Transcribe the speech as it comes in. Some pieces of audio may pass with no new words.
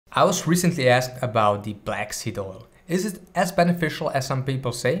I was recently asked about the black seed oil. Is it as beneficial as some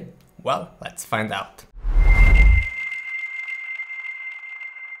people say? Well, let's find out.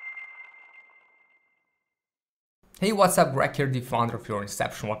 Hey, what's up? Greg here, the founder of Your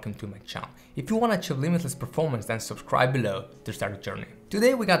Inception. Welcome to my channel. If you want to achieve limitless performance, then subscribe below to start the journey.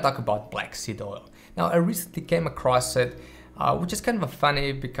 Today we're gonna talk about black seed oil. Now, I recently came across it, which is kind of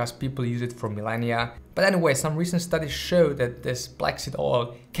funny because people use it for millennia. But anyway, some recent studies show that this black seed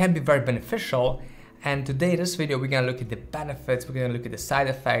oil can be very beneficial. And today in this video, we're gonna look at the benefits, we're gonna look at the side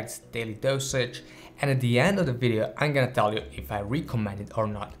effects, daily dosage, and at the end of the video, I'm gonna tell you if I recommend it or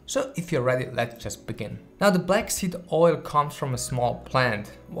not. So if you're ready, let's just begin. Now, the black seed oil comes from a small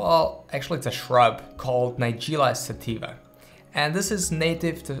plant. Well, actually it's a shrub called Nigella sativa. And this is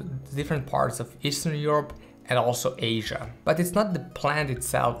native to different parts of Eastern Europe and also Asia. But it's not the plant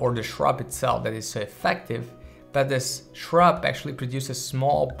itself or the shrub itself that is so effective, but this shrub actually produces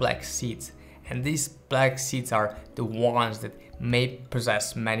small black seeds. And these black seeds are the ones that may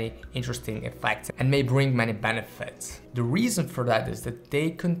possess many interesting effects and may bring many benefits. The reason for that is that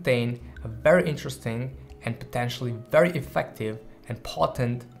they contain a very interesting and potentially very effective and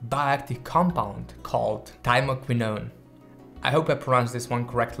potent bioactive compound called thymoquinone. I hope I pronounced this one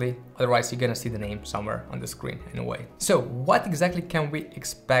correctly, otherwise you're gonna see the name somewhere on the screen anyway. So what exactly can we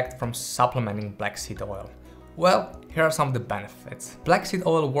expect from supplementing black seed oil? Well, here are some of the benefits. Black seed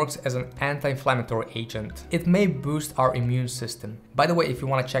oil works as an anti-inflammatory agent. It may boost our immune system. By the way, if you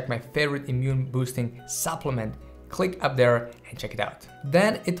want to check my favorite immune boosting supplement, click up there and check it out.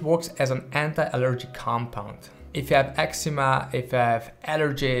 Then it works as an anti-allergic compound. If you have eczema, if you have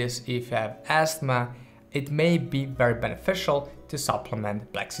allergies, if you have asthma, it may be very beneficial to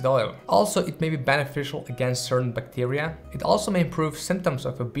supplement black seed oil. Also, it may be beneficial against certain bacteria. It also may improve symptoms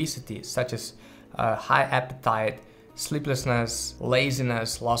of obesity, such as high appetite, sleeplessness,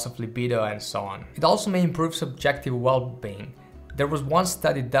 laziness, loss of libido, and so on. It also may improve subjective well-being. There was one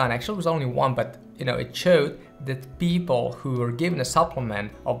study done, actually it was only one, but it showed that people who were given a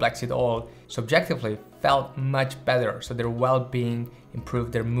supplement of black seed oil subjectively felt much better, so their well-being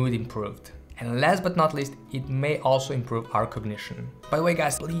improved, their mood improved. And last but not least, it may also improve our cognition. By the way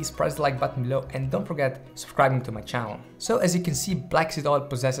guys, please press the like button below and don't forget subscribing to my channel. So as you can see, black seed oil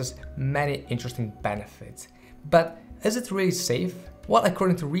possesses many interesting benefits. But is it really safe? Well,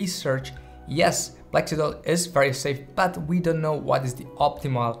 according to research, yes, black seed oil is very safe, but we don't know what is the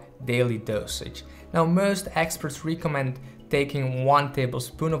optimal daily dosage. Now, most experts recommend taking 1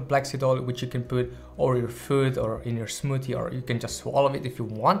 tablespoon of black seed oil, which you can put over your food or in your smoothie, or you can just swallow it if you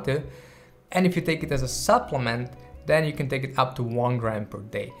want to. And if you take it as a supplement, then you can take it up to 1 gram per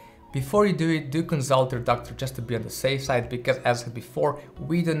day. Before you do it, do consult your doctor just to be on the safe side, because as I said before,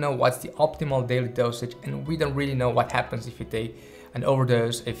 we don't know what's the optimal daily dosage, and we don't really know what happens if you take an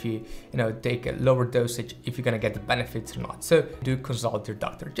overdose, if you take a lower dosage, if you're gonna get the benefits or not. So do consult your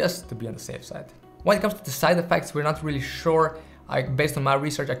doctor just to be on the safe side. When it comes to the side effects, we're not really sure. Based on my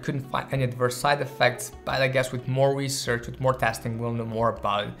research, I couldn't find any adverse side effects, but I guess with more research, with more testing, we'll know more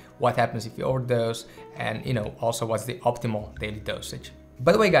about it, what happens if you overdose, and also what's the optimal daily dosage.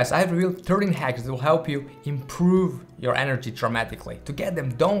 By the way guys, I have revealed 13 hacks that will help you improve your energy dramatically. To get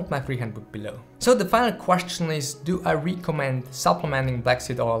them, download my free handbook below. So the final question is, do I recommend supplementing black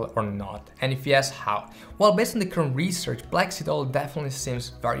seed oil or not? And if yes, how? Well, based on the current research, black seed oil definitely seems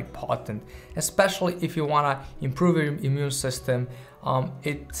very potent, especially if you want to improve your immune system.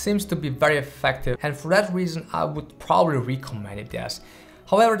 It seems to be very effective, and for that reason, I would probably recommend it, yes.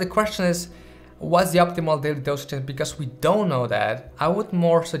 However, the question is, what's the optimal daily dosage? And because we don't know that, I would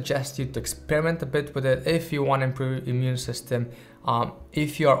more suggest you to experiment a bit with it if you want to improve your immune system,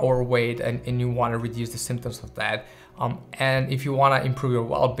 if you are overweight and you want to reduce the symptoms of that, and if you want to improve your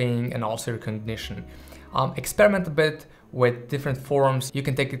well-being and also your cognition. Experiment a bit with different forms. You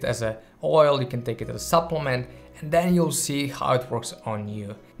can take it as an oil, you can take it as a supplement, and then you'll see how it works on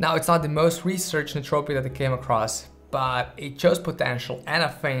you. Now, it's not the most researched nootropic that I came across, but it shows potential, and I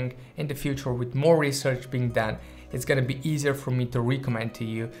think in the future with more research being done, it's gonna be easier for me to recommend to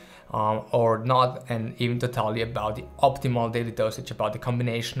you or not, and even to tell you about the optimal daily dosage, about the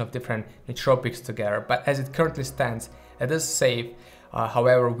combination of different nootropics together. But as it currently stands, it is safe.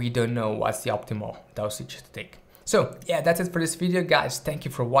 However, we don't know what's the optimal dosage to take. So yeah, that's it for this video guys. Thank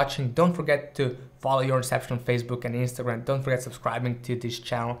you for watching. Don't forget to follow Your Inception on Facebook and Instagram. Don't forget subscribing to this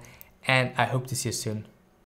channel, and I hope to see you soon.